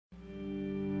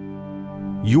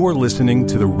You are listening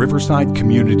to the Riverside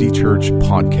Community Church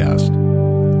podcast.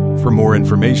 For more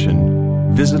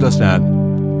information, visit us at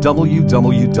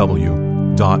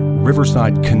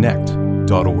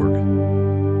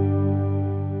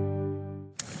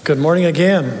www.riversideconnect.org. Good morning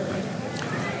again.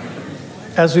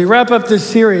 As we wrap up this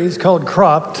series called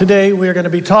Crop, today we are going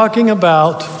to be talking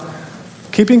about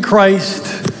keeping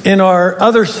Christ in our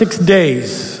other 6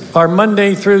 days, our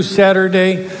Monday through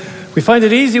Saturday. We find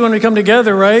it easy when we come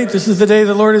together, right? This is the day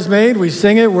the Lord has made. We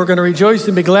sing it. We're going to rejoice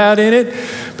and be glad in it.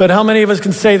 But how many of us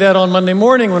can say that on Monday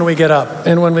morning when we get up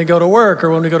and when we go to work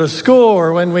or when we go to school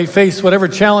or when we face whatever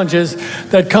challenges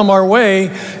that come our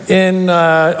way in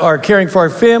our caring for our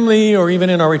family or even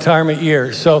in our retirement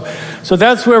years? So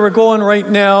that's where we're going right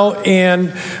now.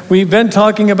 And we've been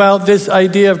talking about this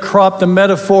idea of crop. The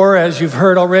metaphor, as you've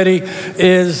heard already,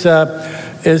 is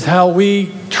how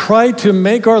we try to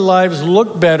make our lives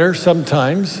look better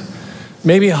sometimes,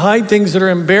 maybe hide things that are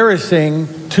embarrassing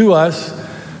to us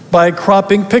by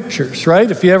cropping pictures,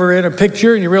 right? If you ever in a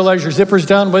picture and you realize your zipper's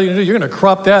down, what do? You're going to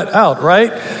crop that out,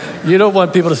 right? You don't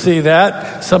want people to see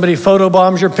that. Somebody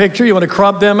photobombs your picture, you want to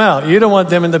crop them out. You don't want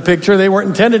them in the picture. They weren't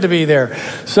intended to be there.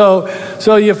 So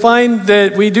you find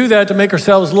that we do that to make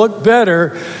ourselves look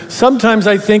better. Sometimes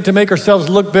I think to make ourselves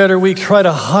look better, we try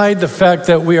to hide the fact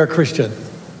that we are Christian.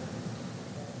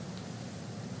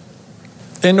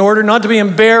 In order not to be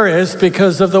embarrassed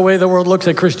because of the way the world looks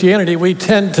at Christianity, we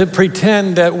tend to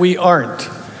pretend that we aren't.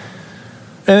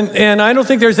 And I don't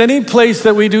think there's any place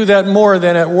that we do that more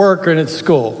than at work and at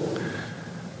school.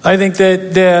 I think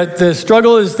that the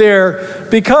struggle is there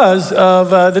because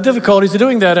of the difficulties of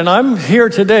doing that. And I'm here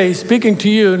today speaking to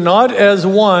you not as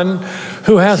one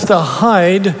who has to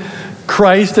hide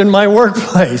Christ in my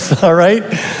workplace, all right?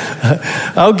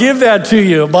 I'll give that to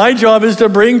you. My job is to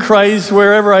bring Christ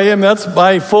wherever I am. That's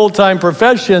my full-time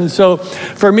profession. So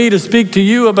for me to speak to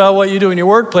you about what you do in your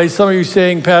workplace, some of you are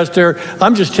saying, Pastor,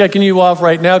 I'm just checking you off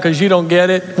right now because you don't get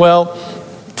it. Well,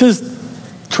 just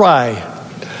try.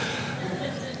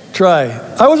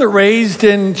 I wasn't raised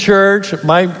in church.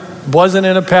 I wasn't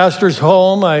in a pastor's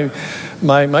home.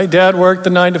 My dad worked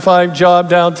the 9-to-5 job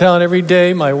downtown every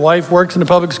day. My wife works in the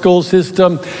public school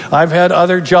system. I've had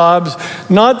other jobs.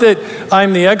 Not that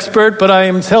I'm the expert, but I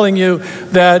am telling you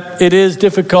that it is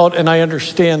difficult, and I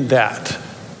understand that.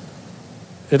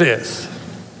 It is.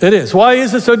 Why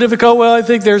is it so difficult? Well, I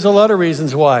think there's a lot of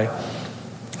reasons why. I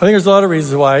think a lot of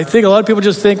people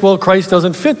just think, well, Christ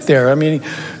doesn't fit there. I mean,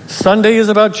 Sunday is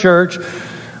about church.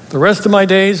 The rest of my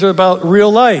days are about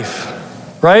real life,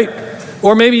 right?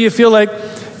 Or maybe you feel like,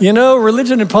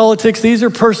 religion and politics, these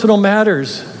are personal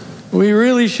matters. We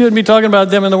really shouldn't be talking about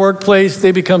them in the workplace.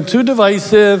 They become too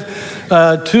divisive,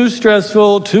 too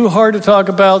stressful, too hard to talk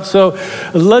about. So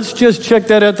let's just check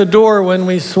that at the door when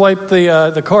we swipe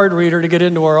the card reader to get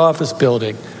into our office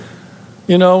building.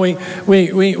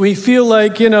 We feel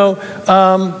like,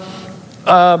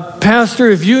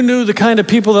 Pastor, if you knew the kind of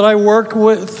people that I work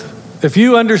with, if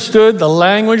you understood the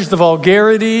language, the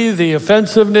vulgarity, the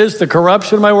offensiveness, the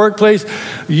corruption in my workplace,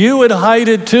 you would hide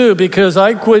it too, because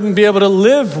I wouldn't be able to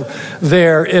live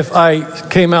there if I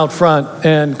came out front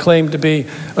and claimed to be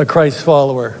a Christ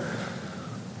follower.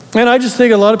 And I just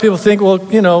think a lot of people think, well,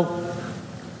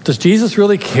 does Jesus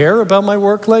really care about my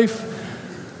work life?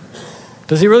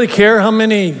 Does he really care how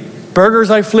many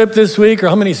burgers I flipped this week, or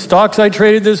how many stocks I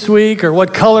traded this week, or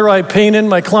what color I painted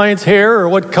my client's hair, or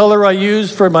what color I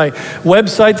used for my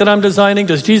website that I'm designing?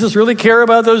 Does Jesus really care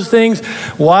about those things?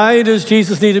 Why does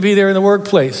Jesus need to be there in the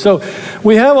workplace? So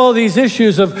we have all these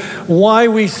issues of why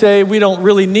we say we don't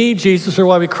really need Jesus, or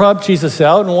why we crop Jesus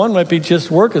out. And one might be just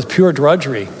work is pure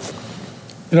drudgery.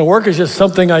 Work is just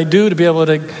something I do to be able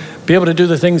to do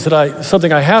the things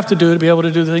something I have to do to be able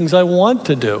to do the things I want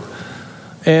to do.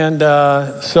 And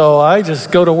so I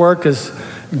just go to work,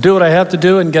 do what I have to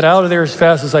do and get out of there as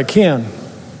fast as I can.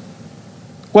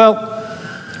 Well,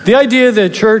 the idea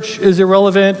that church is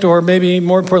irrelevant, or maybe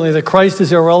more importantly, that Christ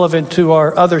is irrelevant to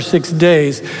our other 6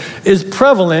 days, is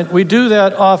prevalent. We do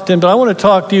that often, but I want to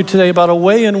talk to you today about a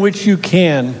way in which you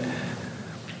can,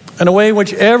 and a way in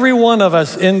which every one of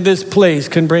us in this place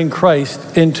can bring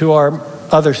Christ into our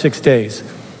other 6 days.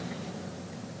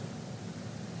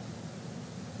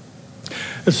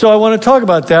 And so I want to talk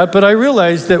about that, but I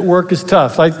realize that work is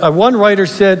tough. One writer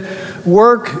said,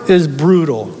 work is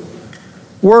brutal.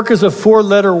 Work is a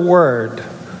 4-letter word.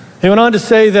 He went on to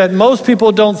say that most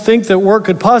people don't think that work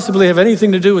could possibly have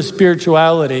anything to do with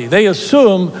spirituality. They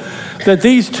assume that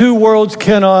these two worlds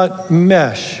cannot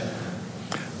mesh.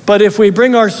 But if we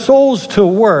bring our souls to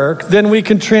work, then we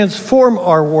can transform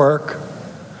our work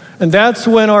And that's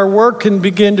when our work can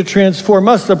begin to transform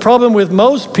us. The problem with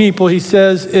most people, he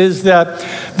says, is that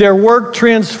their work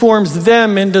transforms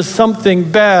them into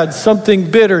something bad,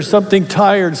 something bitter, something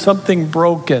tired, something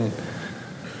broken.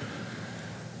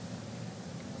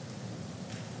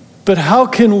 But how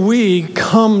can we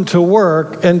come to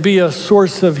work and be a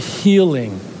source of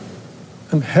healing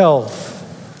and health?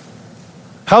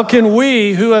 How can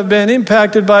we, who have been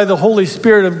impacted by the Holy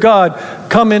Spirit of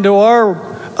God, come into our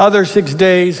other 6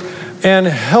 days and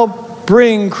help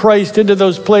bring Christ into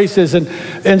those places?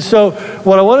 And so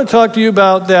what I want to talk to you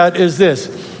about that is this.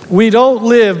 We don't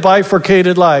live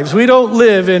bifurcated lives. We don't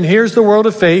live in, here's the world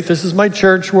of faith. This is my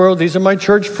church world. These are my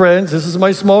church friends. This is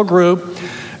my small group.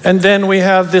 And then we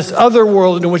have this other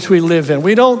world in which we live in.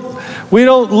 We don't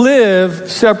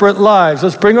live separate lives.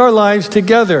 Let's bring our lives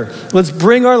together. Let's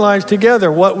bring our lives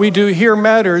together. What we do here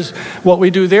matters. What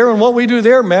we do there, and what we do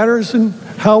there matters, and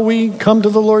how we come to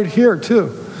the Lord here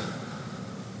too.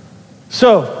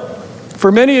 So,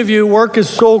 for many of you, work is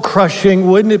soul crushing.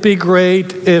 Wouldn't it be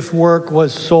great if work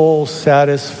was soul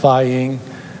satisfying?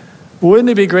 Wouldn't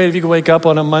it be great if you could wake up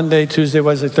on a Monday, Tuesday,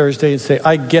 Wednesday, Thursday and say,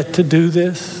 I get to do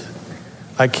this.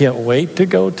 I can't wait to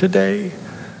go today.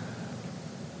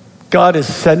 God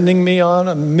is sending me on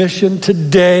a mission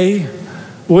today.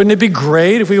 Wouldn't it be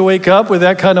great if we wake up with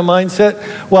that kind of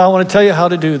mindset? Well, I want to tell you how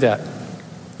to do that.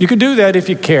 You can do that if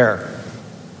you care.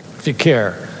 If you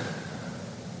care.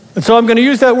 And so I'm going to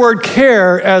use that word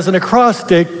care as an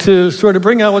acrostic to sort of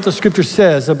bring out what the scripture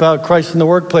says about Christ in the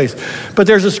workplace. But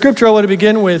there's a scripture I want to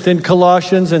begin with in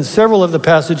Colossians, and several of the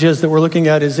passages that we're looking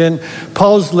at is in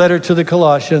Paul's letter to the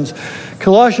Colossians.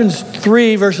 Colossians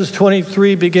 3 verses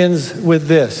 23 begins with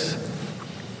this.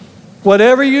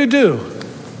 Whatever you do,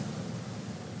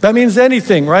 that means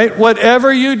anything, right?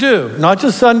 Whatever you do, not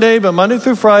just Sunday, but Monday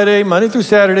through Friday, Monday through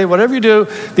Saturday, whatever you do,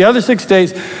 the other 6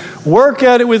 days, work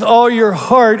at it with all your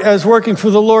heart as working for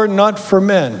the Lord, not for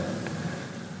men.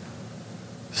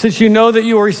 Since you know that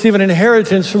you will receive an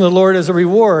inheritance from the Lord as a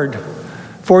reward,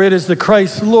 for it is the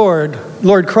Christ Lord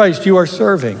Christ you are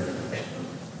serving.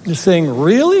 You're saying,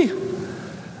 really?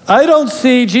 I don't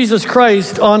see Jesus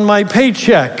Christ on my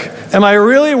paycheck. Am I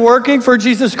really working for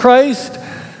Jesus Christ?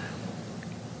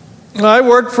 I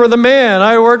work for the man.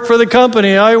 I work for the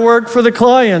company. I work for the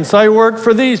clients. I work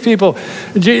for these people.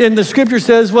 And the scripture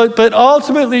says, but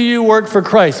ultimately you work for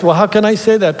Christ. Well, how can I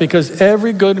say that? Because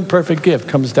every good and perfect gift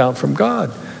comes down from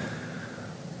God.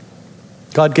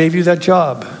 God gave you that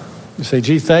job. You say,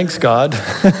 gee, thanks, God.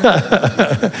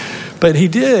 But he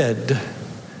did.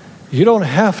 You don't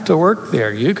have to work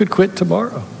there. You could quit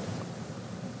tomorrow.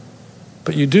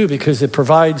 But you do because it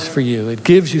provides for you. It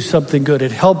gives you something good.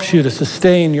 It helps you to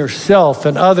sustain yourself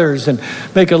and others and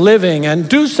make a living and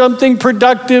do something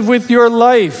productive with your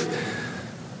life.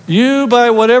 You,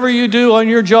 by whatever you do on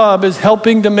your job, is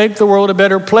helping to make the world a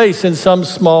better place in some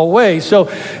small way. So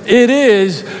it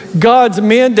is God's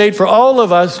mandate for all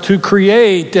of us to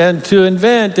create and to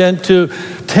invent and to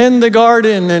tend the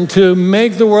garden and to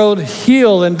make the world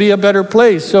heal and be a better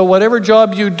place. So whatever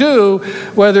job you do,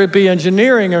 whether it be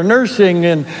engineering or nursing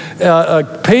and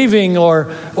paving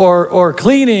or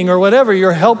cleaning or whatever,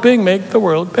 you're helping make the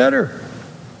world better.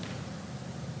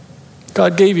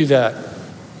 God gave you that.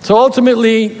 So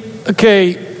ultimately,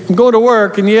 okay, I'm going to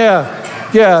work, and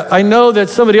yeah, I know that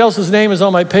somebody else's name is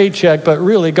on my paycheck, but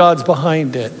really God's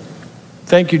behind it.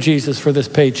 Thank you, Jesus, for this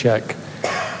paycheck.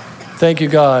 Thank you,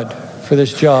 God, for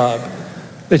this job.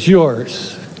 It's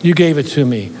yours. You gave it to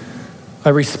me. I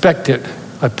respect it.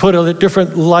 I put a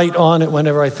different light on it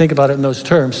whenever I think about it in those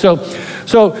terms. So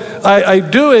I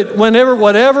do it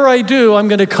whatever I do, I'm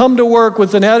going to come to work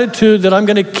with an attitude that I'm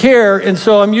going to care. And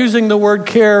so I'm using the word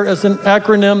care as an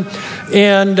acronym.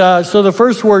 And so the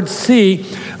first word,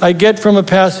 C, I get from a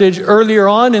passage earlier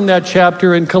on in that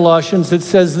chapter in Colossians that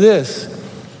says this.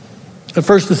 At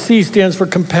first, the C stands for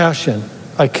compassion.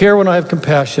 I care when I have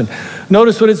compassion.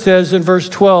 Notice what it says in verse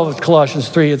 12 of Colossians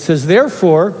 3. It says,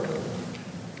 therefore,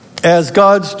 as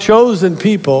God's chosen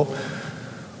people,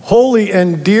 holy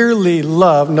and dearly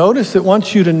loved. Notice it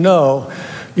wants you to know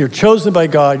you're chosen by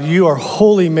God. You are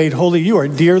holy, made holy. You are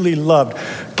dearly loved.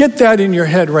 Get that in your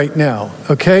head right now,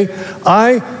 okay?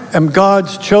 I am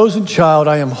God's chosen child.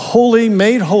 I am holy,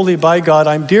 made holy by God.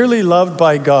 I'm dearly loved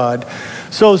by God.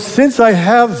 So since I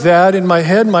have that in my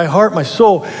head, my heart, my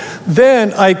soul,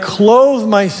 then I clothe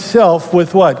myself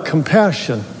with what?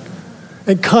 Compassion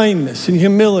and kindness and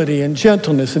humility and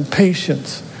gentleness and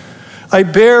patience. I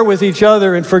bear with each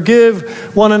other and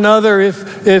forgive one another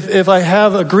if I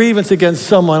have a grievance against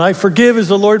someone. I forgive as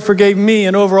the Lord forgave me.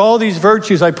 And over all these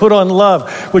virtues, I put on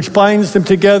love, which binds them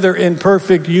together in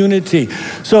perfect unity.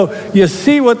 So you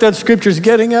see what that scripture's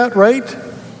getting at, right?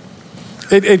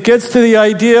 It gets to the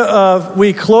idea of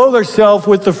we clothe ourselves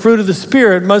with the fruit of the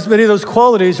Spirit. Many of those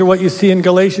qualities are what you see in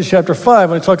Galatians chapter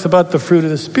 5 when it talks about the fruit of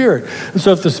the Spirit. And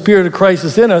so if the Spirit of Christ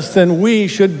is in us, then we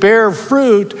should bear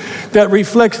fruit that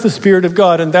reflects the Spirit of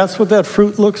God. And that's what that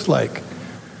fruit looks like.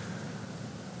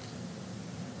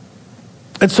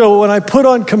 And so when I put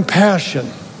on compassion,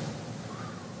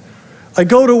 I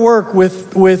go to work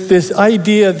with this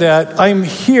idea that I'm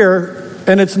here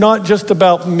and it's not just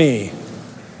about me.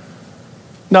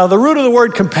 Now, the root of the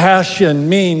word compassion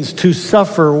means to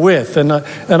suffer with. And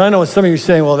I know some of you are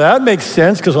saying, well, that makes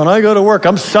sense because when I go to work,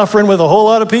 I'm suffering with a whole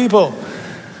lot of people.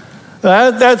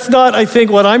 That's not, I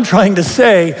think, what I'm trying to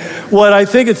say. What I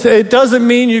think it doesn't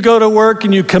mean you go to work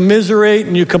and you commiserate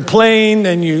and you complain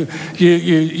and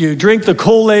you drink the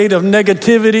Kool-Aid of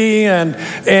negativity and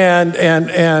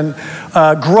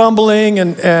grumbling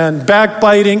and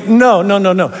backbiting.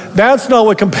 No. That's not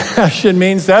what compassion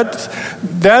means.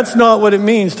 That's not what it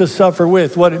means to suffer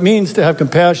with. What it means to have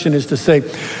compassion is to say,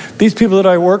 these people that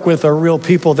I work with are real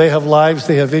people. They have lives,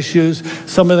 they have issues.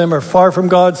 Some of them are far from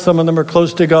God, some of them are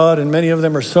close to God, and many of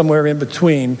them are somewhere in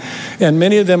between. And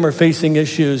many of them are facing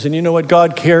issues. And you know what?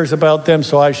 God cares about them,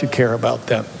 so I should care about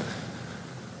them.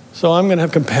 So I'm going to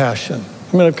have compassion.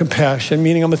 I'm going to have compassion,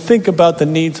 meaning I'm going to think about the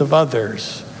needs of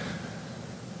others.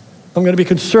 I'm going to be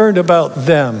concerned about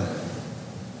them.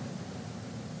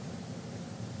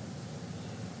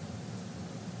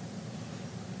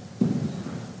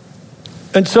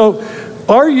 And so,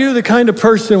 are you the kind of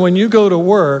person when you go to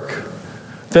work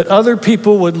that other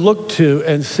people would look to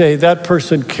and say, that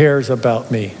person cares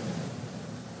about me?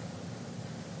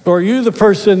 Or are you the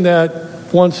person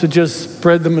that wants to just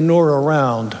spread the manure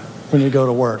around when you go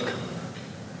to work?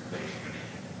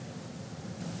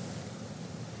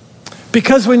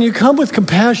 Because when you come with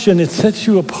compassion, it sets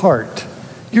you apart.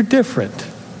 You're different.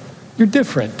 You're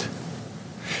different.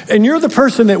 And you're the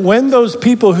person that when those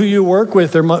people who you work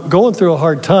with are going through a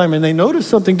hard time and they notice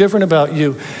something different about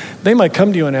you, they might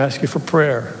come to you and ask you for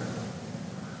prayer.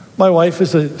 My wife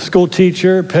is a school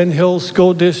teacher, Penn Hill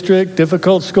School District,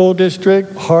 difficult school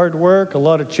district, hard work, a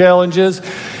lot of challenges.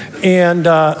 And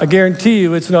I guarantee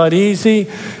you it's not easy.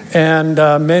 And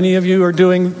many of you are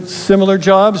doing similar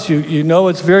jobs. You know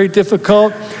it's very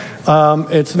difficult.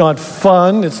 It's not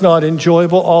fun. It's not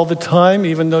enjoyable all the time.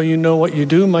 Even though you know what you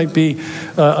do might be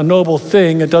a noble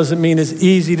thing, it doesn't mean it's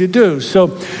easy to do.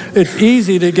 So it's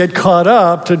easy to get caught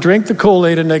up, to drink the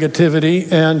Kool-Aid of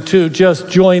negativity and to just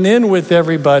join in with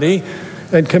everybody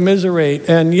and commiserate.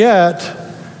 And yet,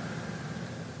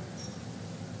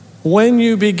 when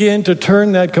you begin to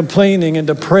turn that complaining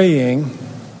into praying,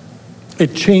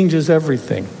 it changes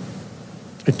everything.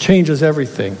 It changes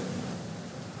everything.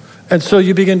 And so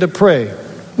you begin to pray.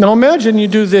 Now imagine you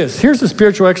do this. Here's a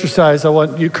spiritual exercise I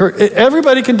want you.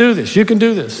 Everybody can do this. You can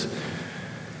do this.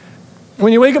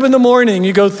 When you wake up in the morning,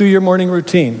 you go through your morning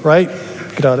routine, right?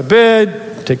 Get out of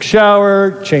bed, take a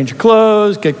shower, change your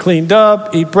clothes, get cleaned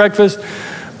up, eat breakfast.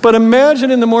 But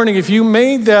imagine in the morning, if you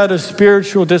made that a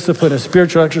spiritual discipline, a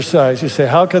spiritual exercise, you say,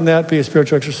 how can that be a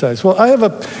spiritual exercise? Well, I have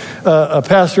a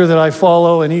pastor that I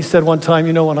follow, and he said one time,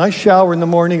 you know, when I shower in the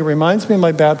morning, it reminds me of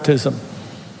my baptism.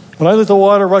 When I let the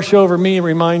water rush over me, it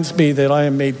reminds me that I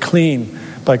am made clean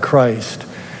by Christ.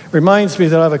 It reminds me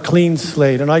that I have a clean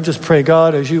slate. And I just pray,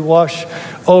 God, as you wash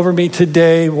over me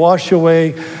today, wash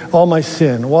away all my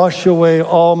sin, wash away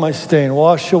all my stain,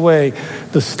 wash away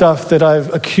the stuff that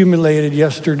I've accumulated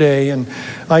yesterday. And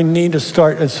I need to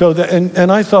start. And so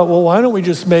and I thought, well, why don't we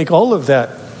just make all of that?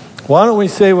 Why don't we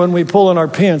say when we pull in our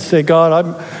pants, say,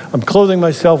 God, I'm clothing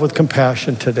myself with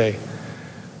compassion today.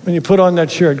 When you put on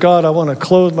that shirt, God, I want to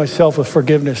clothe myself with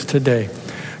forgiveness today.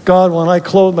 God, when I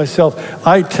clothe myself,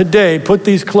 I today put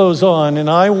these clothes on, and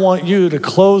I want you to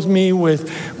clothe me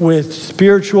with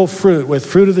spiritual fruit, with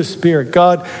fruit of the Spirit.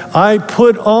 God, I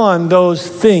put on those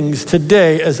things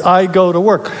today as I go to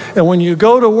work. And when you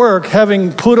go to work,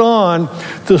 having put on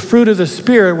the fruit of the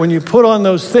Spirit, when you put on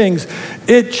those things,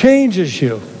 it changes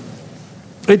you.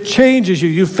 It changes you.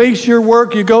 You face your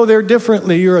work, you go there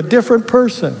differently. You're a different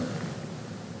person.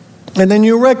 And then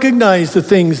you recognize the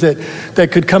things that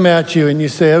could come at you, and you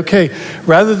say, okay,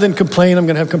 rather than complain, I'm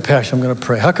going to have compassion. I'm going to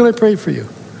pray. How can I pray for you?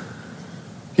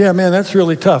 Yeah, man, that's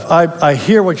really tough. I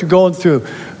hear what you're going through.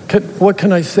 What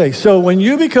can I say? So when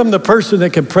you become the person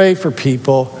that can pray for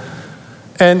people,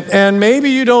 And maybe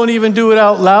you don't even do it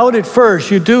out loud at first.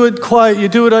 You do it quiet. You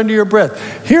do it under your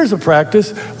breath. Here's a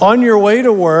practice. On your way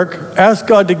to work, ask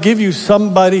God to give you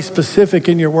somebody specific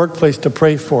in your workplace to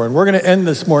pray for. And we're going to end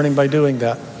this morning by doing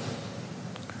that.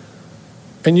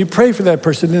 And you pray for that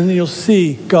person, and you'll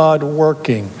see God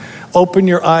working. Open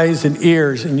your eyes and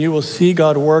ears, and you will see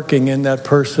God working in that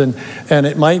person. And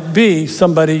it might be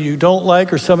somebody you don't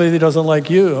like or somebody that doesn't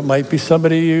like you. It might be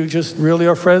somebody you just really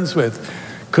are friends with.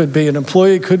 Could be an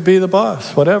employee, could be the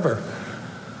boss, whatever.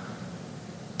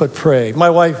 But pray. My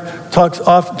wife talks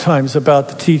oftentimes about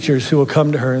the teachers who will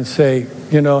come to her and say,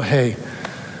 hey,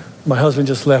 my husband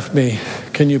just left me.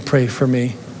 Can you pray for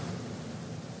me?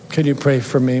 Can you pray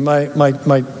for me?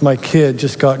 My kid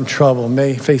just got in trouble,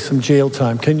 may face some jail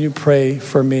time. Can you pray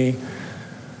for me?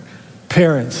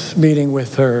 Parents meeting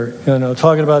with her,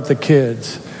 talking about the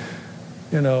kids,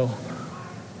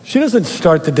 She doesn't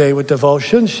start the day with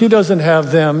devotion. She doesn't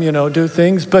have them, do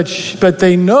things, but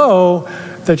they know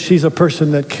that she's a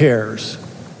person that cares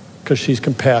because she's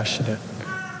compassionate.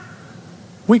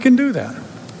 We can do that.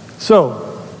 So,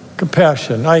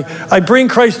 compassion. I bring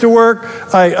Christ to work.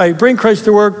 I bring Christ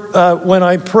to work when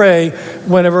I pray,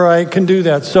 whenever I can do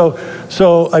that.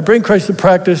 So I bring Christ to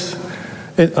practice.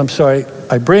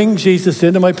 I bring Jesus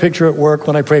into my picture at work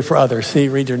when I pray for others. See,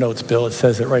 read your notes, Bill. It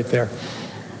says it right there.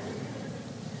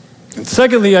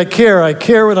 Secondly, I care. I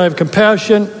care when I have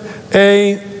compassion.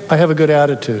 I have a good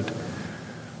attitude.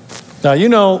 Now,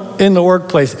 in the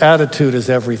workplace, attitude is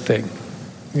everything.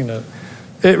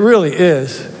 It really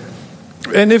is.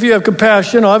 And if you have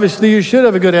compassion, obviously you should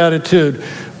have a good attitude.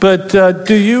 But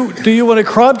do you want to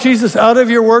crop Jesus out of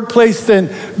your workplace? Then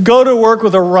go to work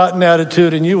with a rotten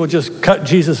attitude, and you will just cut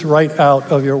Jesus right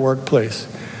out of your workplace.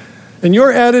 And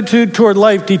your attitude toward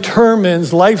life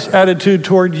determines life's attitude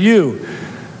toward you.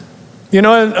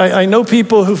 I know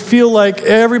people who feel like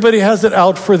everybody has it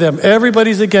out for them.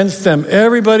 Everybody's against them.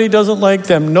 Everybody doesn't like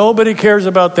them. Nobody cares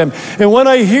about them. And when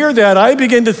I hear that, I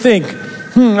begin to think,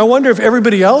 I wonder if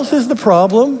everybody else is the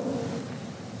problem.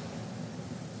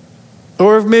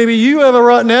 Or if maybe you have a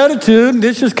rotten attitude and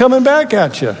it's just coming back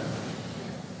at you.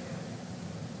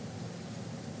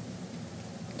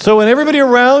 So when everybody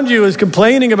around you is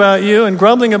complaining about you and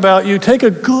grumbling about you, take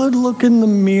a good look in the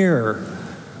mirror.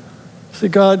 Say,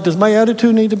 God, does my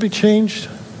attitude need to be changed?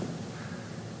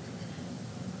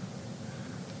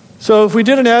 So if we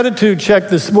did an attitude check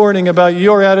this morning about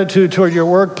your attitude toward your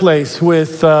workplace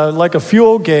with like a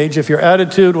fuel gauge, if your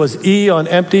attitude was E on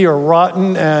empty or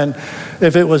rotten, and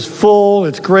if it was full,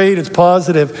 it's great, it's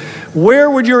positive, where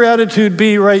would your attitude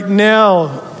be right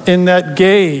now in that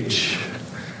gauge?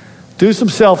 Do some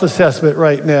self-assessment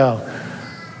right now.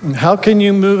 And how can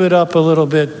you move it up a little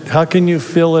bit? How can you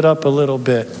fill it up a little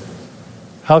bit?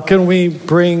 How can we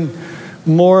bring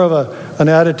more of an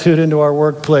attitude into our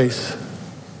workplace?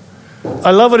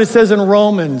 I love what it says in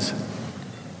Romans.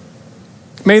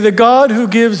 May the God who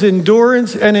gives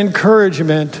endurance and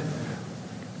encouragement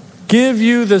give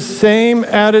you the same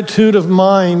attitude of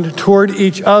mind toward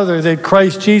each other that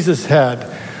Christ Jesus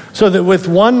had, so that with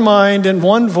one mind and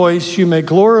one voice you may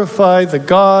glorify the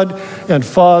God and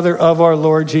Father of our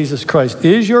Lord Jesus Christ.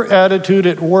 Is your attitude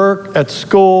at work, at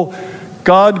school,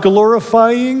 God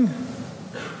glorifying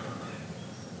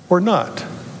or not?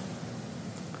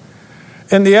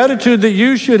 And the attitude that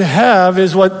you should have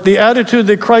is what the attitude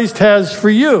that Christ has for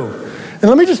you. And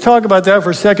let me just talk about that for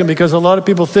a second, because a lot of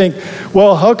people think,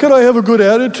 well, how could I have a good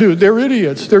attitude? They're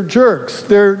idiots. They're jerks.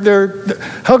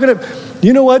 How could I?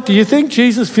 You know what? Do you think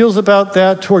Jesus feels about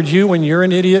that toward you when you're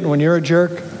an idiot and when you're a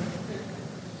jerk?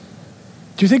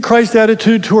 Do you think Christ's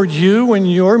attitude toward you when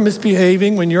you're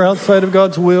misbehaving, when you're outside of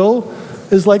God's will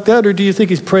is like that? Or do you think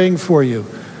he's praying for you?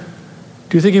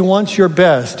 Do you think he wants your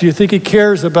best? Do you think he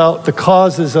cares about the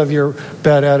causes of your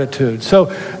bad attitude? So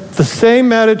the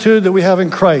same attitude that we have in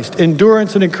Christ,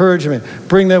 endurance and encouragement,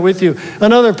 bring that with you.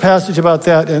 Another passage about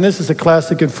that, and this is a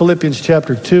classic in Philippians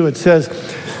chapter 2, it says,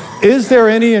 is there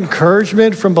any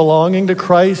encouragement from belonging to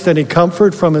Christ, any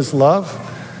comfort from his love?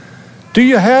 Do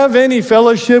you have any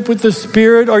fellowship with the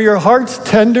Spirit? Are your hearts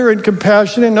tender and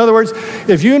compassionate? In other words,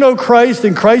 if you know Christ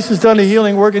and Christ has done a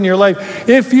healing work in your life,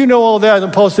 if you know all that,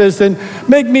 then Paul says, then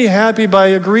make me happy by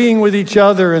agreeing with each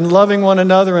other and loving one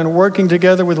another and working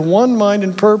together with one mind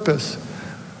and purpose.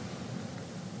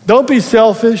 Don't be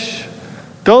selfish.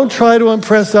 Don't try to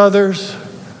impress others.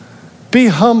 Be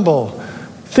humble,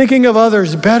 thinking of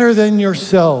others better than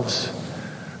yourselves.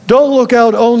 Don't look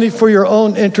out only for your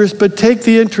own interest, but take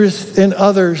the interest in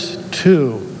others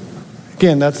too.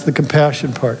 Again, that's the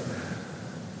compassion part.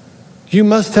 You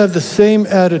must have the same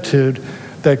attitude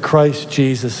that Christ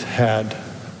Jesus had. Do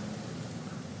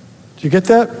you get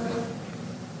that?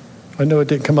 I know it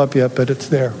didn't come up yet, but it's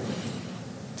there.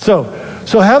 So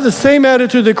have the same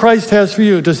attitude that Christ has for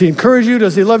you. Does he encourage you?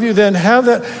 Does he love you? Then have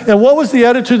that. And what was the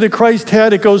attitude that Christ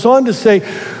had? It goes on to say,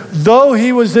 though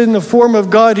he was in the form of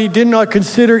God, he did not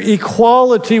consider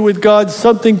equality with God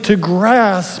something to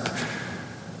grasp,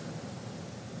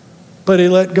 but he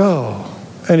let go.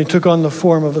 And he took on the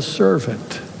form of a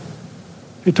servant.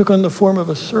 He took on the form of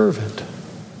a servant.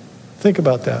 Think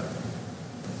about that.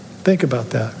 Think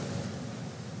about that.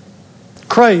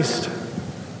 Christ,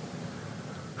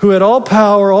 who had all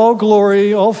power, all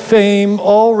glory, all fame,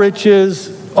 all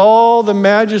riches, all the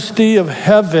majesty of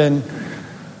heaven,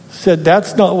 said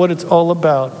that's not what it's all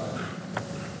about.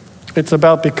 It's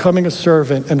about becoming a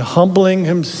servant and humbling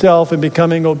himself and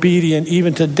becoming obedient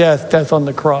even to death on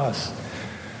the cross.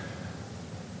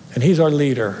 And he's our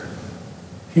leader.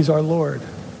 He's our Lord.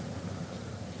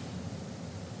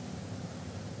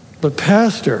 But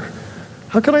pastor,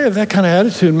 how can I have that kind of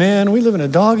attitude? Man, we live in a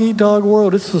dog-eat-dog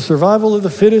world. It's the survival of the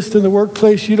fittest in the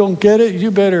workplace. You don't get it,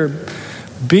 you better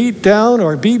beat down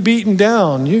or be beaten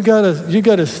down. You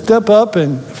gotta step up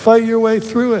and fight your way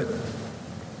through it.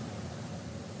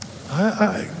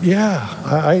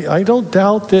 I don't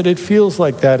doubt that it feels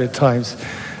like that at times.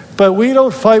 But we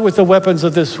don't fight with the weapons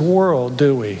of this world,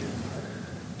 do we?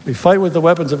 We fight with the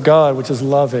weapons of God, which is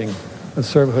loving and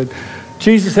servanthood.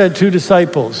 Jesus had 2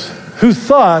 disciples who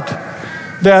thought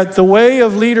that the way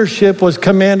of leadership was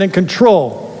command and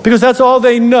control, because that's all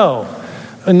they know.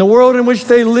 In the world in which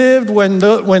they lived, when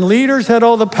leaders had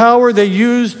all the power, they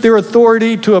used their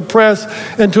authority to oppress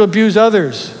and to abuse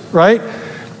others, right?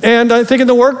 And I think in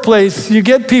the workplace, you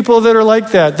get people that are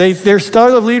like that. Their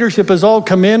style of leadership is all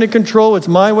command and control. It's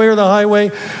my way or the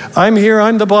highway. I'm here,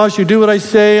 I'm the boss. You do what I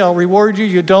say. I'll reward you.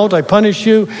 You don't, I punish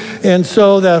you. And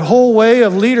so that whole way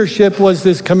of leadership was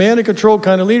this command and control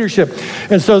kind of leadership.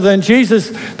 And so then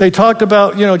Jesus talked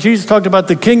about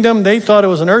the kingdom. They thought it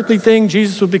was an earthly thing.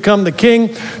 Jesus would become the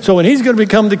king. So when he's going to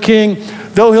become the king,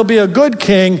 though he'll be a good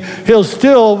king, he'll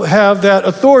still have that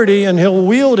authority and he'll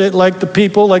wield it like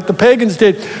the pagans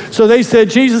did. So they said,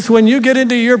 Jesus, when you get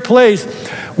into your place,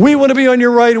 we want to be on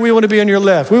your right and we want to be on your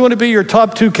left. We want to be your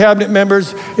top 2 cabinet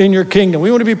members in your kingdom.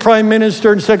 We want to be prime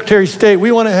minister and secretary of state.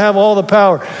 We want to have all the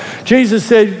power. Jesus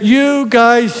said, you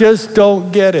guys just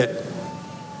don't get it.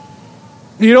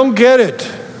 You don't get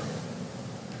it.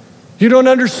 You don't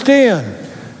understand.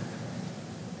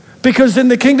 Because in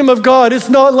the kingdom of God, it's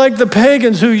not like the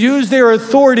pagans who use their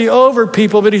authority over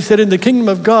people, but he said in the kingdom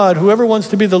of God, whoever wants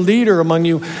to be the leader among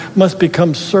you must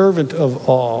become servant of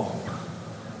all.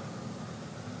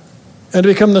 And to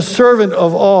become the servant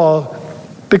of all,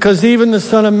 because even the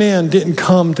Son of Man didn't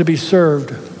come to be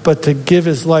served, but to give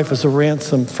his life as a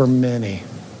ransom for many.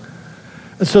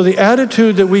 And so the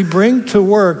attitude that we bring to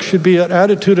work should be an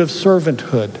attitude of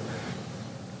servanthood.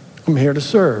 I'm here to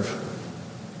serve.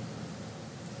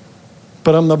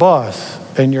 But I'm the boss,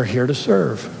 and you're here to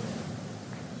serve.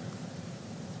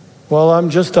 Well,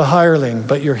 I'm just a hireling,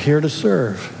 but you're here to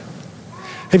serve.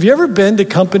 Have you ever been to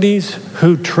companies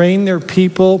who train their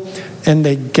people and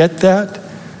they get that?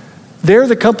 They're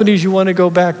the companies you want to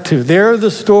go back to. They're the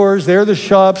stores, they're the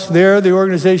shops, they're the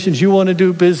organizations you want to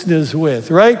do business with,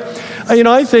 right?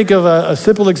 I think of a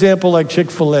simple example like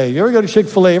Chick-fil-A. You ever go to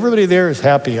Chick-fil-A? Everybody there is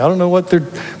happy. I don't know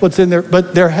what's in there,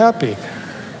 but they're happy.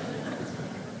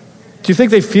 Do you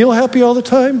think they feel happy all the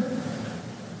time?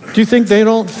 Do you think they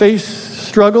don't face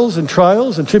struggles and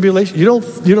trials and tribulations?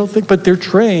 You don't think, but they're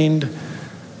trained,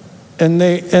 and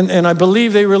I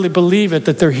believe they really believe it,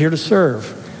 that they're here to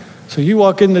serve. So you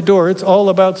walk in the door, it's all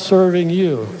about serving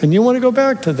you, and you want to go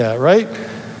back to that, right?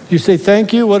 You say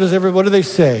thank you. What do they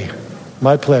say?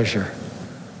 My pleasure.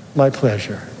 My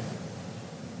pleasure.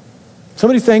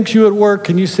 Somebody thanks you at work,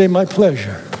 and you say my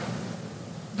pleasure.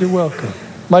 You're welcome.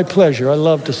 My pleasure. I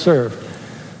love to serve.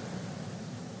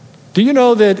 Do you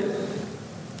know that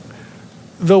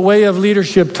the way of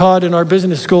leadership taught in our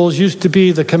business schools used to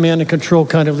be the command and control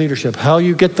kind of leadership? How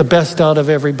you get the best out of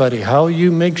everybody. How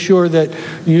you make sure that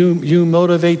you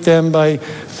motivate them by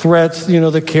threats,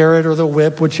 the carrot or the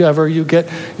whip, whichever you get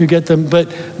them.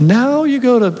 But now you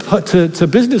go to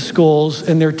business schools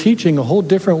and they're teaching a whole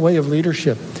different way of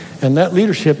leadership. And that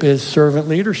leadership is servant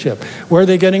leadership. Where are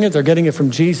they getting it? They're getting it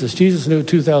from Jesus. Jesus knew it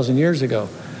 2,000 years ago.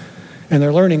 And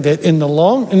they're learning that in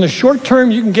the short term,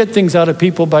 you can get things out of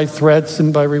people by threats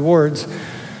and by rewards.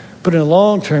 But in the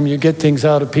long term, you get things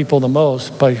out of people the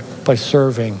most by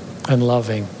serving and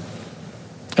loving.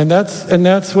 And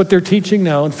that's what they're teaching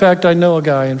now. In fact, I know a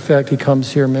guy. In fact, he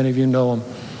comes here. Many of you know him.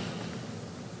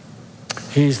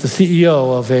 He's the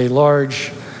CEO of a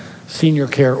large senior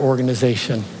care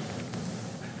organization.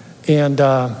 And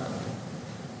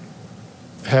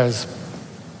has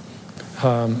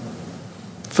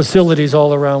facilities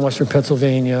all around Western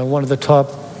Pennsylvania, one of the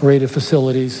top-rated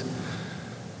facilities.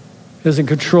 Is in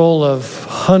control of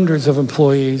hundreds of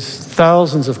employees,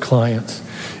 thousands of clients.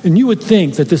 And you would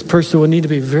think that this person would need to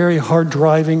be very hard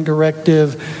driving,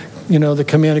 directive, the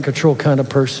command and control kind of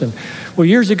person. Well,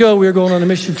 years ago, we were going on a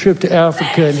mission trip to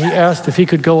Africa, and he asked if he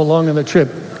could go along on the trip.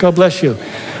 God bless you.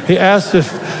 He asked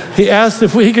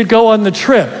if we could go on the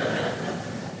trip.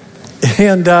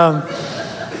 And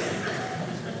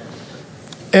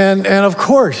of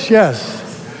course, yes.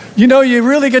 You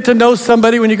really get to know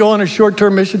somebody when you go on a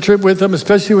short-term mission trip with them,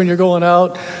 especially when you're going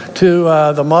out to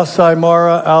the Maasai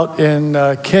Mara out in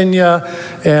Kenya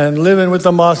and living with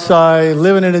the Maasai,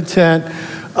 living in a tent.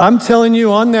 I'm telling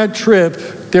you, on that trip,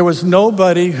 there was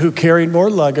nobody who carried more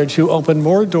luggage, who opened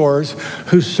more doors,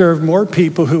 who served more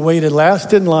people, who waited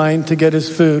last in line to get his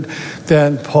food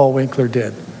than Paul Winkler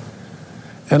did.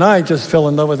 And I just fell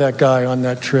in love with that guy on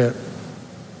that trip.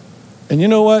 And you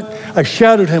know what? I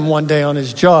shadowed him one day on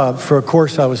his job for a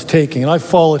course I was taking. And I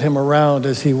followed him around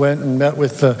as he went and met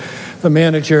with the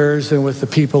managers and with the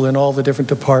people in all the different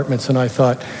departments. And I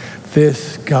thought,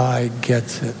 this guy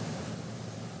gets it.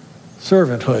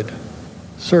 Servanthood.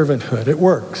 It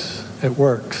works. It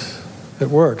works. It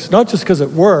works. Not just because it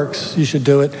works, you should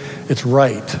do it. It's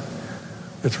right.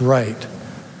 It's right.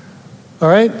 All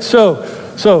right?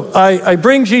 So I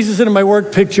bring Jesus into my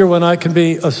work picture when I can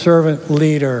be a servant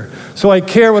leader. So I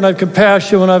care when I have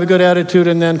compassion, when I have a good attitude,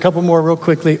 and then a couple more real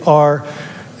quickly, R.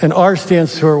 And R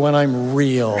stands for when I'm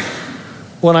real.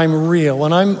 When I'm real,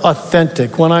 when I'm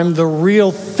authentic, when I'm the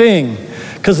real thing.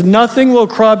 Because nothing will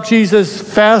crop Jesus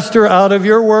faster out of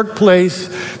your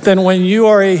workplace than when you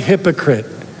are a hypocrite.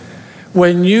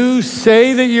 When you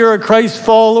say that you're a Christ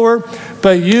follower,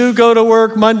 but you go to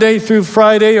work Monday through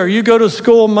Friday, or you go to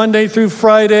school Monday through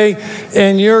Friday,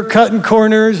 and you're cutting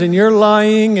corners, and you're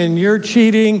lying, and you're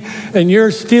cheating, and you're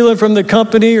stealing from the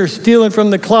company, or stealing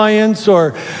from the clients,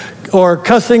 or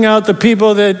cussing out the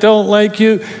people that don't like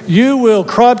you, you will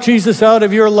crop Jesus out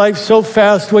of your life so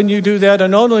fast when you do that.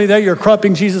 And not only that, you're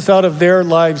cropping Jesus out of their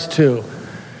lives too.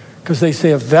 Because they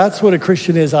say, if that's what a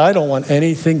Christian is, I don't want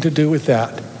anything to do with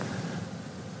that.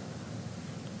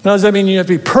 Now, does that mean you have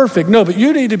to be perfect? No, but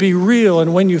you need to be real.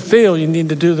 And when you fail, you need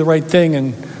to do the right thing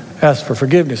and ask for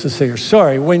forgiveness and say you're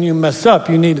sorry. When you mess up,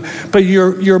 but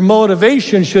your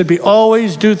motivation should be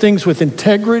always do things with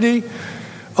integrity,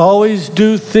 always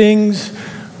do things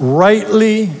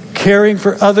rightly, caring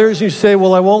for others. You say,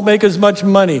 well, I won't make as much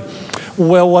money.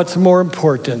 Well, what's more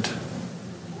important?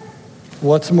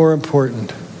 What's more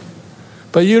important?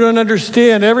 But you don't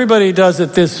understand. Everybody does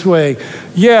it this way.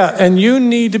 Yeah, and you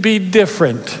need to be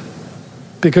different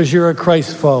because you're a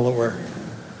Christ follower.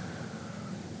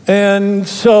 And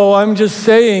so I'm just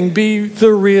saying, be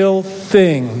the real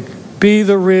thing. Be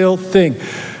the real thing.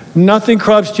 Nothing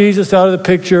crops Jesus out of the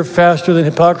picture faster than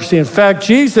hypocrisy. In fact,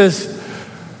 Jesus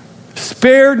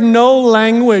spared no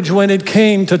language when it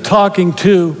came to talking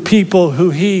to people who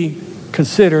he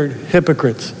considered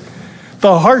hypocrites.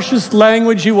 The harshest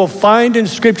language you will find in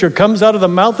Scripture comes out of the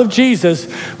mouth of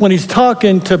Jesus when he's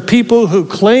talking to people who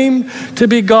claim to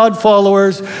be God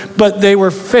followers, but they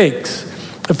were fakes.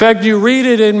 In fact, you read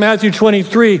it in Matthew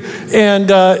 23,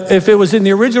 and if it was in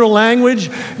the original language,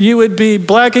 you would be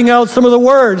blacking out some of the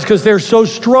words because they're so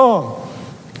strong.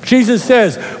 Jesus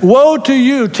says, woe to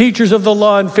you, teachers of the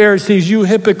law and Pharisees, you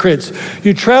hypocrites.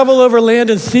 You travel over land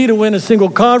and sea to win a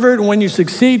single convert, and when you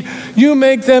succeed, you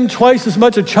make them twice as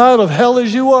much a child of hell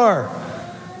as you are.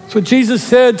 That's what Jesus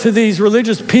said to these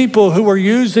religious people who were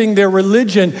using their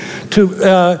religion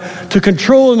to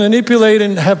control and manipulate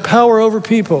and have power over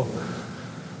people.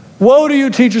 Woe to you,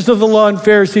 teachers of the law and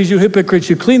Pharisees, you hypocrites.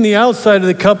 You clean the outside of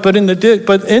the cup, but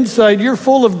inside you're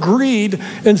full of greed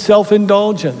and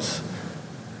self-indulgence.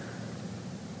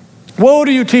 Woe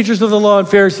to you, teachers of the law and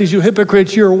Pharisees, you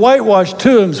hypocrites. You're whitewashed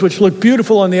tombs, which look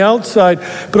beautiful on the outside,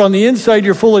 but on the inside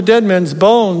you're full of dead men's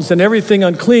bones and everything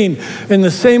unclean. In the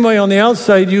same way, on the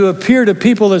outside you appear to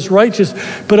people as righteous,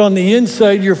 but on the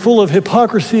inside you're full of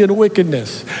hypocrisy and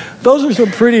wickedness. Those are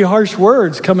some pretty harsh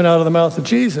words coming out of the mouth of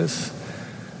Jesus,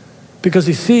 because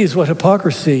he sees what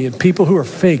hypocrisy and people who are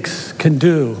fakes can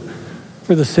do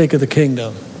for the sake of the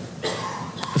kingdom.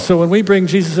 And so when we bring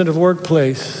Jesus into the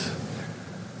workplace,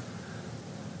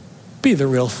 be the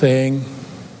real thing.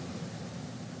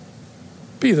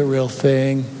 Be the real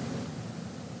thing.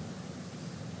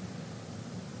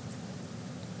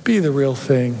 Be the real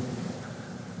thing.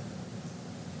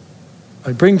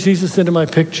 I bring Jesus into my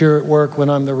picture at work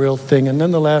when I'm the real thing. And then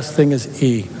the last thing is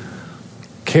E.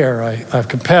 Care. I have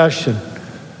compassion.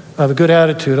 I have a good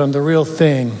attitude. I'm the real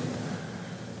thing.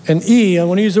 And E, I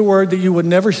want to use a word that you would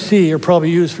never see or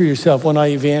probably use for yourself, when I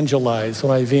evangelize. So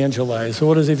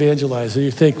what is evangelize? So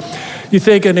you think,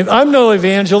 and if I'm no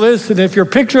evangelist, and if your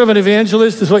picture of an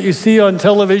evangelist is what you see on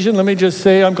television, let me just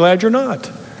say, I'm glad you're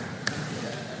not.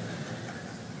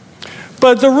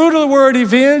 But the root of the word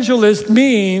evangelist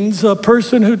means a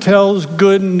person who tells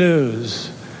good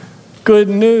news. Good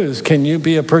news. Can you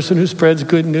be a person who spreads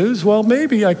good news? Well,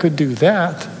 maybe I could do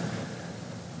that.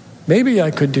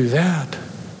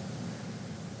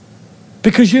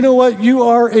 Because you know what? You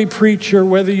are a preacher,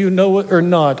 whether you know it or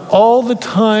not. All the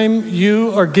time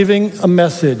you are giving a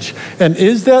message. And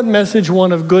is that message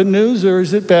one of good news or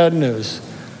is it bad news?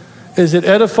 Is it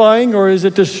edifying or is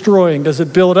it destroying? Does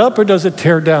it build up or does it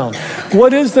tear down?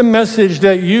 What is the message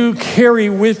that you carry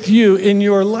with you in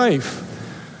your life?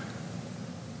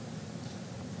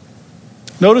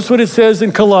 Notice what it says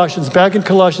in Colossians, back in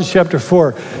Colossians chapter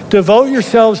 4. Devote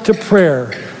yourselves to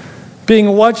prayer,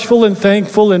 being watchful and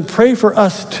thankful, and pray for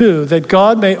us too, that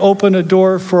God may open a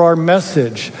door for our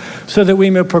message, so that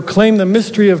we may proclaim the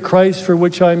mystery of Christ, for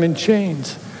which I'm in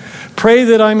chains. Pray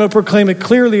that I may proclaim it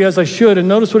clearly as I should. And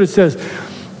notice what it says.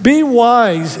 Be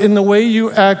wise in the way you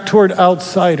act toward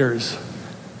outsiders,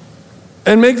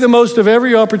 and make the most of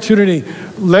every opportunity.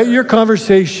 Let your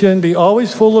conversation be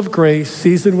always full of grace,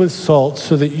 seasoned with salt,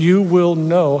 so that you will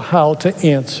know how to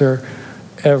answer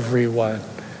everyone.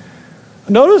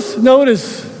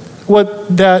 Notice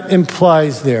what that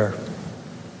implies there.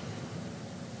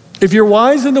 If you're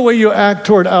wise in the way you act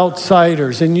toward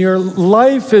outsiders and your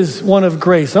life is one of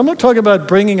grace, I'm not talking about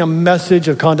bringing a message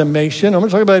of condemnation. I'm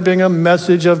not talking about bringing a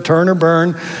message of turn or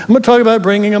burn. I'm not talking about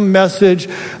bringing a message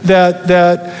that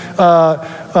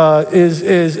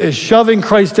is shoving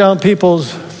Christ down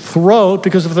people's throat,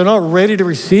 because if they're not ready to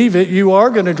receive it, you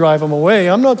are going to drive them away.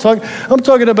 I'm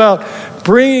talking about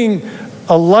bringing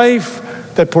a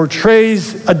life that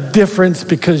portrays a difference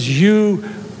because you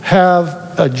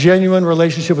have a genuine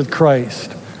relationship with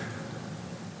Christ.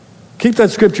 Keep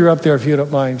that scripture up there if you don't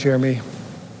mind, Jeremy.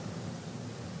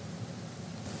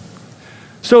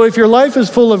 So if your life is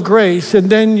full of grace and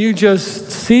then you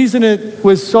just season it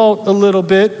with salt a little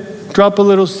bit, drop a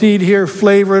little seed here,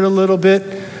 flavor it a little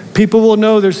bit, people will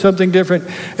know there's something different.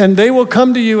 And they will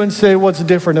come to you and say, what's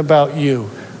different about you?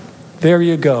 There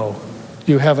you go.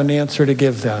 You have an answer to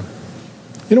give them.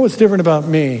 You know what's different about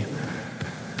me?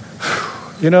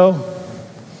 You know,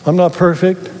 I'm not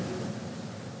perfect.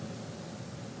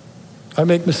 I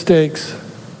make mistakes.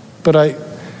 But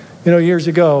years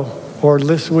ago, or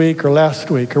this week, or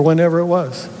last week, or whenever it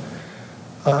was,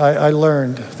 I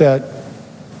learned that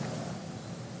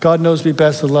God knows me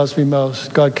best and loves me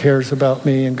most. God cares about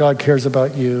me, and God cares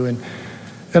about you.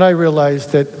 And I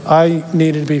realized that I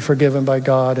needed to be forgiven by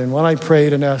God. And when I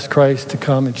prayed and asked Christ to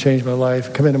come and change my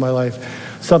life, come into my life,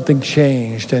 something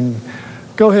changed. And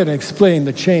go ahead and explain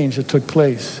the change that took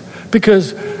place.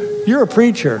 Because you're a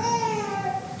preacher.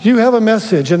 You have a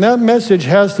message, and that message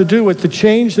has to do with the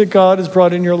change that God has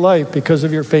brought in your life because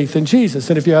of your faith in Jesus.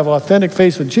 And if you have authentic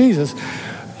faith with Jesus,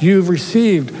 you've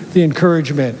received the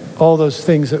encouragement, all those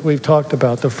things that we've talked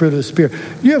about, the fruit of the Spirit.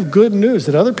 You have good news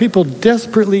that other people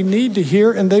desperately need to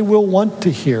hear, and they will want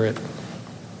to hear it.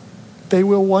 They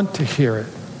will want to hear it.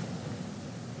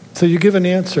 So you give an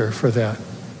answer for that.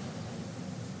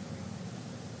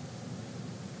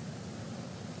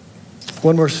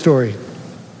 One more story.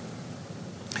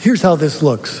 Here's how this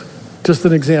looks. Just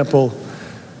an example.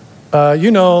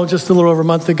 Just a little over a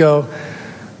month ago,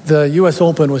 the U.S.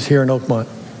 Open was here in Oakmont.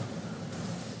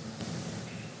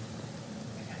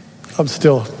 I'm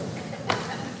still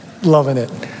loving it.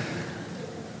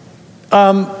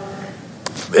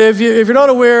 If you're not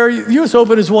aware, U.S.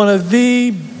 Open is one of the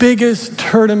biggest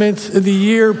tournaments of the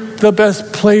year. The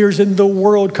best players in the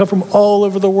world come from all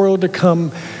over the world to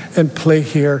come and play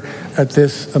here at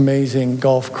this amazing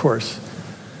golf course.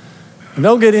 And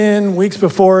they'll get in weeks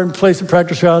before and play some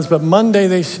practice rounds, but Monday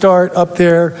they start up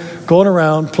there, going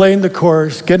around, playing the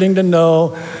course, getting to know,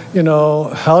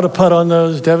 how to putt on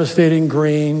those devastating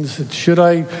greens. Should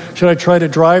I try to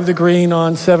drive the green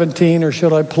on 17, or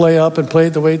should I play up and play it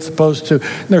the way it's supposed to?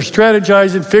 And they're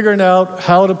strategizing, figuring out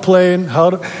how to play and how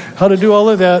to do all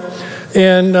of that,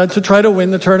 and to try to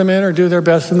win the tournament or do their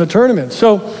best in the tournament.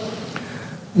 So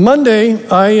Monday,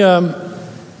 I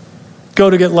go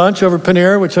to get lunch over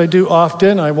Panera, which I do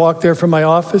often. I walk there from my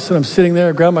office, and I'm sitting there.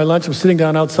 I grab my lunch. I'm sitting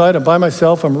down outside. I'm by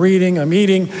myself. I'm reading. I'm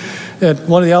eating at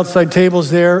one of the outside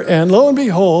tables there. And lo and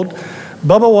behold,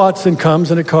 Bubba Watson comes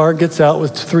in a car and gets out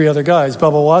with 3 other guys.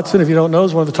 Bubba Watson, if you don't know,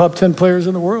 is one of the top 10 players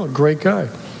in the world. Great guy.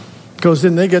 Goes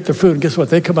in, they get their food, and guess what?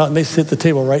 They come out and they sit at the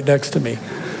table right next to me.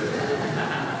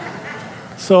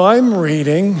 So I'm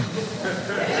reading.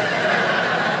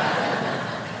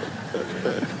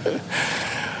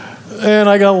 And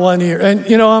I got one ear. And,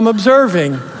 I'm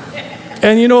observing.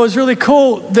 And, it was really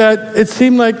cool that it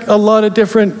seemed like a lot of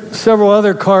several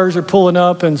other cars are pulling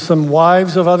up and some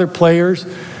wives of other players.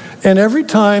 And every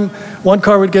time one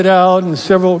car would get out and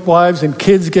several wives and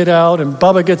kids get out, and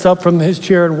Bubba gets up from his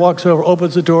chair and walks over,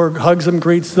 opens the door, hugs them,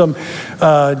 greets them.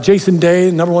 Jason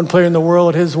Day, number one player in the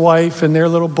world, his wife and their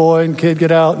little boy and kid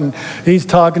get out, and he's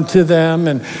talking to them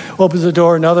and opens the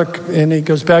door, and he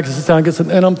goes back to sit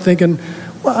down, and I'm thinking,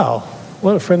 wow,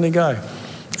 what a friendly guy.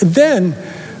 And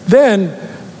then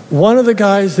one of the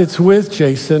guys that's with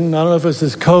Jason, I don't know if it's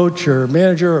his coach or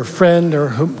manager or friend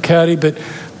or caddy, but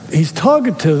he's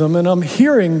talking to them, and I'm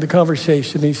hearing the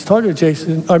conversation. He's talking to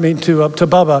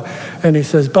Bubba, and he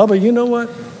says, Bubba, you know what?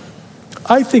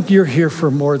 I think you're here for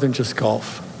more than just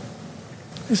golf.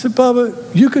 He said,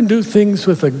 Bubba, you can do things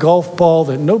with a golf ball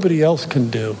that nobody else can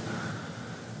do.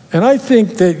 And I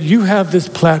think that you have this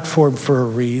platform for a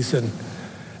reason.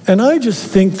 And I just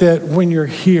think that when you're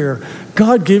here,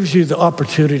 God gives you the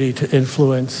opportunity to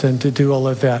influence and to do all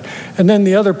of that. And then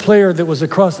the other player that was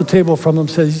across the table from him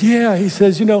says, yeah, he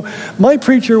says, my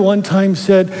preacher one time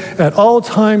said, at all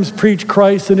times preach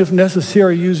Christ, and if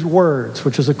necessary, use words,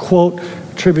 which is a quote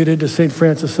attributed to St.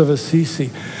 Francis of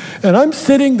Assisi. And I'm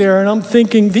sitting there and I'm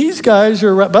thinking, these guys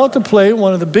are about to play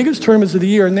one of the biggest tournaments of the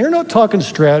year, and they're not talking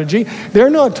strategy, they're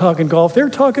not talking golf, they're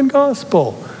talking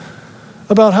gospel.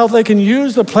 About how they can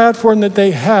use the platform that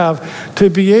they have to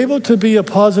be able to be a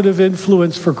positive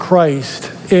influence for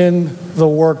Christ in the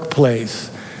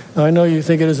workplace. Now, I know you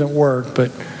think it isn't work,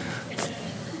 but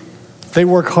they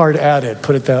work hard at it,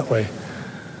 put it that way.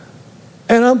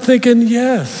 And I'm thinking,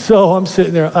 yes. So I'm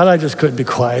sitting there, and I just couldn't be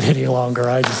quiet any longer.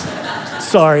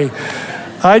 Sorry.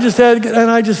 I just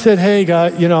said, hey,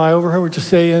 guy, I overheard what you're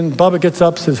saying. Bubba gets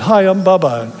up, says, hi, I'm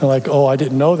Bubba. I'm like, oh, I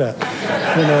didn't know that,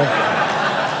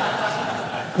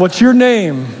 What's your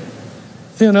name?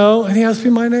 And he asked me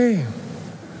my name.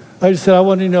 I just said, I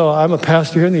want you to know I'm a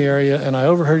pastor here in the area, and I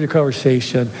overheard your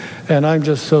conversation, and I'm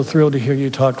just so thrilled to hear you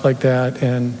talk like that,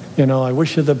 and, I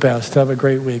wish you the best. Have a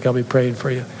great week. I'll be praying for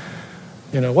you.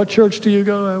 What church do you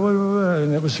go?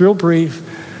 And it was real brief,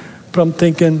 but I'm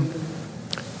thinking,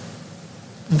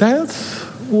 that's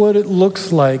what it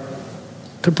looks like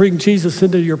to bring Jesus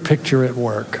into your picture at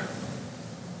work.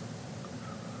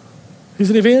 He's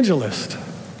an evangelist.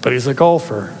 But he's a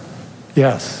golfer.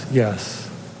 Yes.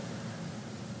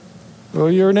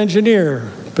 Well, you're an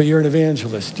engineer, but you're an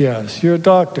evangelist. Yes. You're a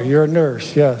doctor. You're a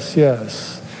nurse. Yes.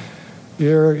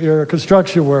 You're a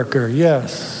construction worker.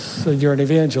 Yes. You're an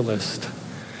evangelist.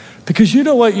 Because you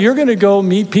know what? You're going to go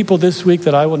meet people this week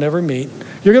that I will never meet.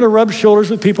 You're going to rub shoulders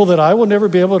with people that I will never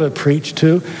be able to preach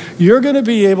to. You're going to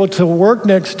be able to work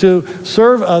next to,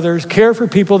 serve others, care for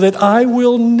people that I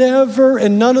will never,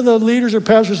 and none of the leaders or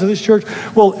pastors of this church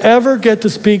will ever get to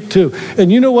speak to.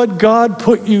 And you know what? God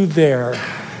put you there.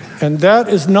 And that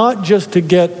is not just to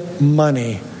get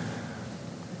money.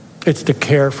 It's to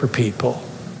care for people,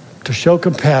 to show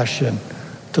compassion,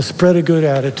 to spread a good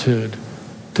attitude,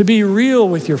 to be real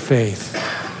with your faith,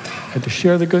 and to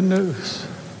share the good news.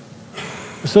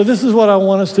 So this is what I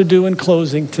want us to do in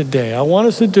closing today. I want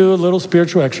us to do a little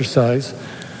spiritual exercise,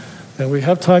 and we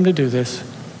have time to do this.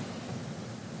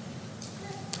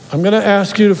 I'm going to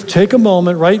ask you to take a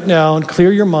moment right now and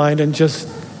clear your mind and just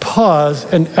pause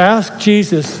and ask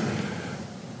Jesus,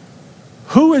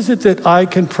 who is it that I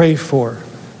can pray for?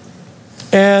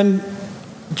 And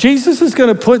Jesus is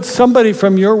going to put somebody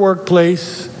from your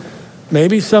workplace,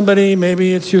 maybe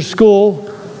it's your school,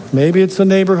 maybe it's a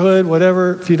neighborhood,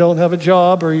 whatever, if you don't have a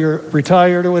job or you're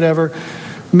retired or whatever.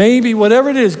 Maybe whatever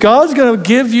it is, God's going to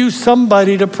give you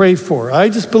somebody to pray for. I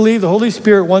just believe the Holy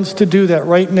Spirit wants to do that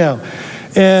right now.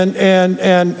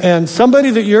 And somebody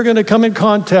that you're going to come in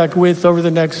contact with over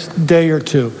the next day or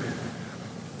two.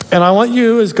 And I want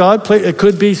you, as God it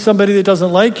could be somebody that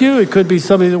doesn't like you. It could be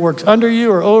somebody that works under you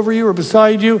or over you or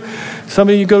beside you.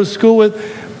 Somebody you go to school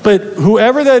with. But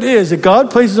whoever that is that God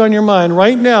places on your mind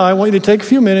right now, I want you to take a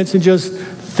few minutes and just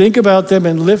think about them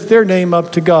and lift their name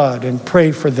up to God and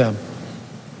pray for them.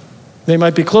 They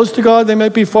might be close to God. They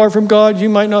might be far from God. You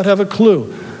might not have a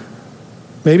clue.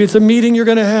 Maybe it's a meeting you're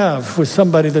going to have with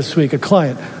somebody this week, a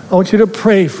client. I want you to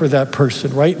pray for that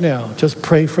person right now. Just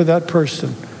pray for that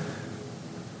person.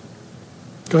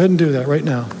 Go ahead and do that right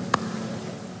now.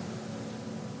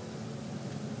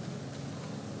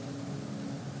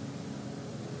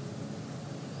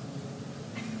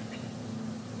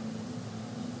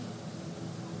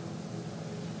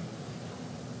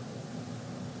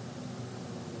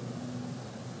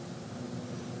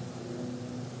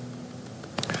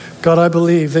 God, I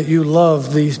believe that you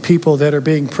love these people that are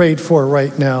being prayed for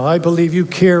right now. I believe you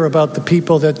care about the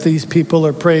people that these people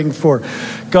are praying for.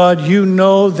 God, you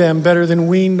know them better than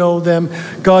we know them.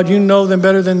 God, you know them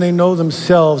better than they know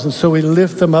themselves. And so we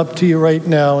lift them up to you right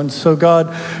now. And so,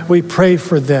 God, we pray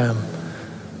for them.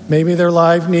 Maybe their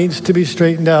life needs to be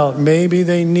straightened out. Maybe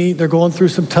they're going through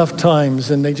some tough times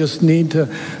and they just need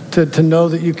to know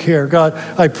that you care. God,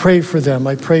 I pray for them.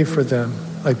 I pray for them.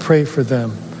 I pray for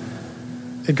them.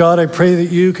 And God, I pray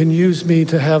that you can use me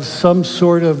to have some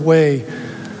sort of way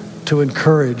to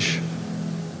encourage,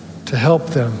 to help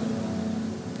them,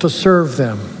 to serve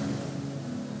them,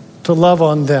 to love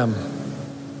on them.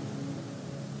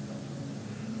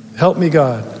 Help me,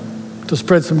 God, to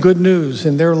spread some good news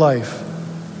in their life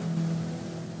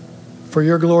for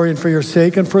your glory and for your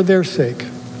sake and for their sake.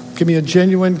 Give me a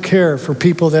genuine care for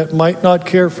people that might not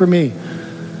care for me,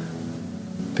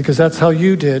 because that's how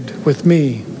you did with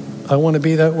me. I want to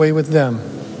be that way with them.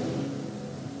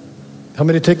 Help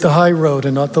me to take the high road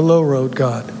and not the low road,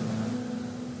 God.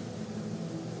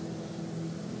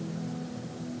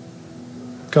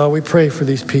 God, we pray for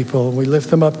these people and we lift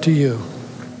them up to you.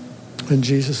 In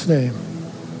Jesus' name.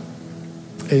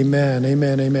 Amen,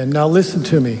 amen, amen. Now listen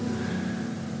to me.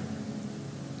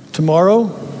 Tomorrow,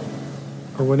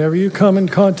 or whenever you come in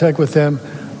contact with them,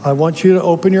 I want you to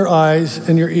open your eyes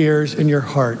and your ears and your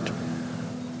heart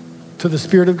to the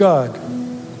Spirit of God.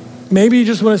 Maybe you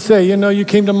just want to say, you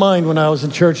came to mind when I was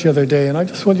in church the other day, and I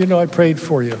just want you to know I prayed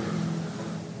for you.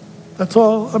 That's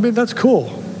all. I mean, that's cool.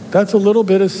 That's a little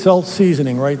bit of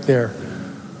self-seasoning right there.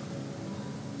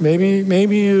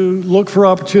 Maybe you look for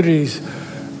opportunities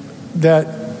that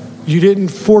you didn't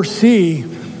foresee,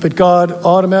 but God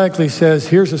automatically says,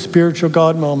 here's a spiritual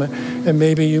God moment. And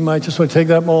maybe you might just want to take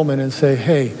that moment and say,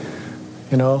 hey,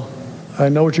 I know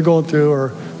what you're going through,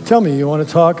 or tell me, you want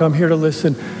to talk? I'm here to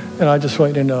listen. And I just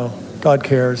want you to know God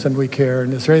cares and we care.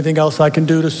 And is there anything else I can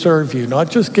do to serve you? Not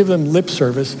just give them lip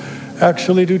service,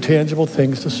 actually do tangible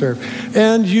things to serve.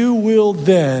 And you will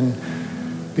then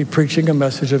be preaching a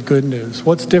message of good news.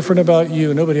 What's different about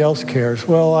you? Nobody else cares.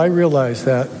 Well, I realize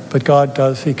that, but God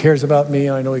does. He cares about me,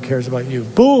 and I know he cares about you.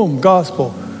 Boom,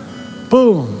 gospel.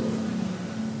 Boom.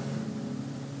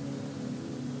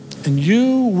 And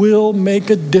you will make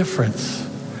a difference.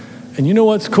 And you know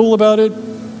what's cool about it?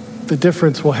 The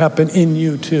difference will happen in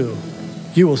you too.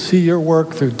 You will see your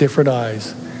work through different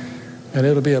eyes, and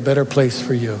it'll be a better place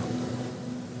for you.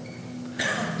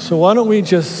 So why don't we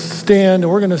just stand,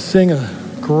 and we're going to sing a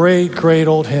great, great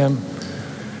old hymn.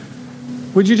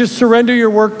 Would you just surrender your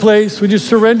workplace? Would you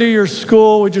surrender your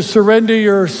school? Would you surrender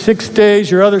your 6 days,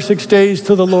 your other 6 days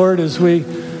to the Lord as we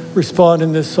respond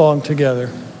in this song together?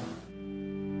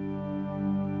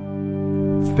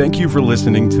 Thank you for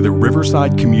listening to the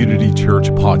Riverside Community Church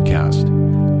podcast.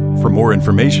 For more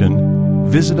information,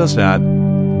 visit us at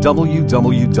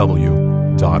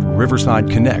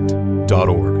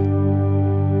www.riversideconnect.org.